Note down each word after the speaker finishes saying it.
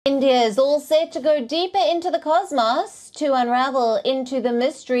India is all set to go deeper into the cosmos to unravel into the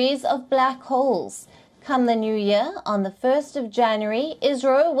mysteries of black holes. Come the new year, on the 1st of January,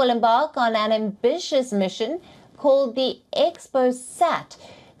 ISRO will embark on an ambitious mission called the XPoSat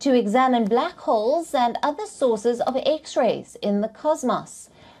to examine black holes and other sources of X-rays in the cosmos.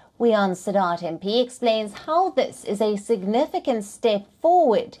 WION Siddharth MP explains how this is a significant step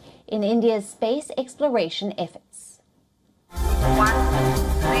forward in India's space exploration efforts.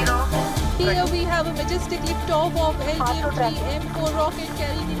 Here we have a majestic liftoff of LTM-3 M4 rocket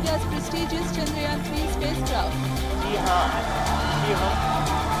carrying India's prestigious Chandrayaan-3 spacecraft.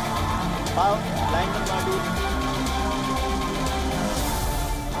 Landing module.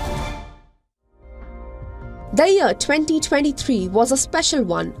 The year 2023 was a special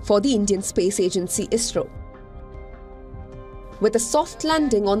one for the Indian space agency ISRO. With a soft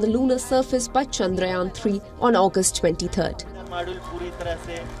landing on the lunar surface by Chandrayaan-3 on August 23rd. Module पूरी तरह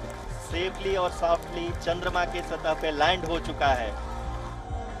से safely और softly चंद्रमा के सतह पे land हो चुका है.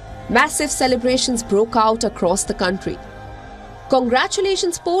 Massive celebrations broke out across the country.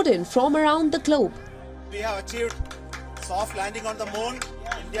 Congratulations poured in from around the globe. We have achieved soft landing on the moon.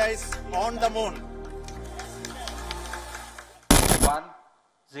 India is on the moon.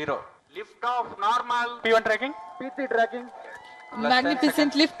 1-0. Lift-off normal. P1 tracking. P3 tracking.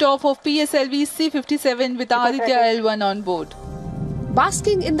 Magnificent liftoff of PSLV C-57 with Aditya L1 on board.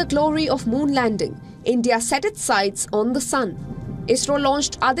 Basking in the glory of moon landing, India set its sights on the sun. ISRO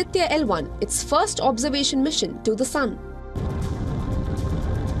launched Aditya L1, its first observation mission to the sun.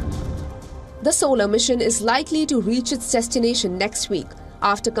 The solar mission is likely to reach its destination next week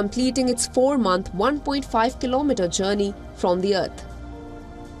after completing its 4-month, 1.5-kilometer journey from the Earth.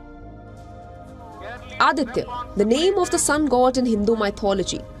 Aditya, the name of the sun god in Hindu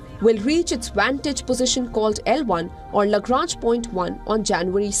mythology, will reach its vantage position called L1 or Lagrange point 1 on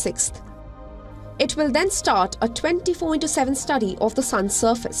January 6th. It will then start a 24/7 study of the sun's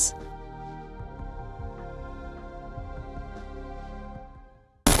surface.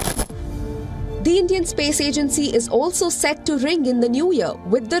 The Indian Space Agency is also set to ring in the new year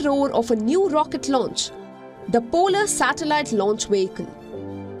with the roar of a new rocket launch, the Polar Satellite Launch Vehicle.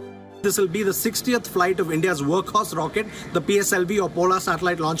 This will be the 60th flight of India's workhorse rocket, the PSLV or Polar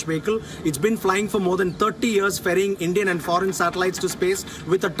Satellite Launch Vehicle. It's been flying for more than 30 years, ferrying Indian and foreign satellites to space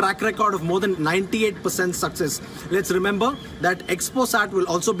with a track record of more than 98% success. Let's remember that XPoSat will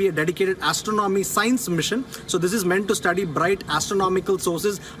also be a dedicated astronomy science mission. So this is meant to study bright astronomical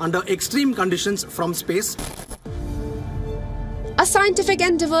sources under extreme conditions from space. A scientific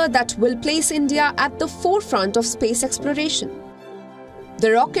endeavor that will place India at the forefront of space exploration.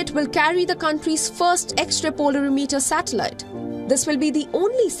 The rocket will carry the country's first X-ray polarimeter satellite. This will be the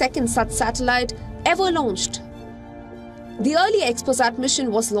only second such satellite ever launched. The early XPoSat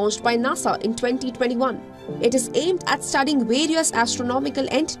mission was launched by NASA in 2021. It is aimed at studying various astronomical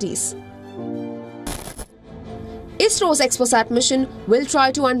entities. ISRO's XPoSat mission will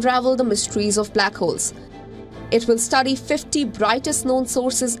try to unravel the mysteries of black holes. It will study 50 brightest known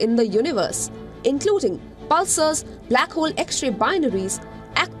sources in the universe, including pulsars, black hole X-ray binaries,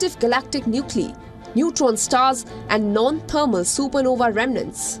 active galactic nuclei, neutron stars, and non-thermal supernova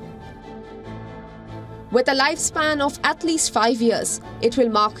remnants. With a lifespan of at least 5 years, it will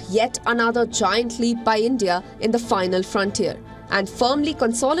mark yet another giant leap by India in the final frontier and firmly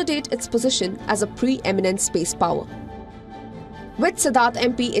consolidate its position as a preeminent space power. With Siddharth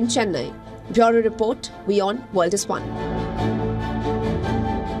MP in Chennai, Bureau Report, WION World is One.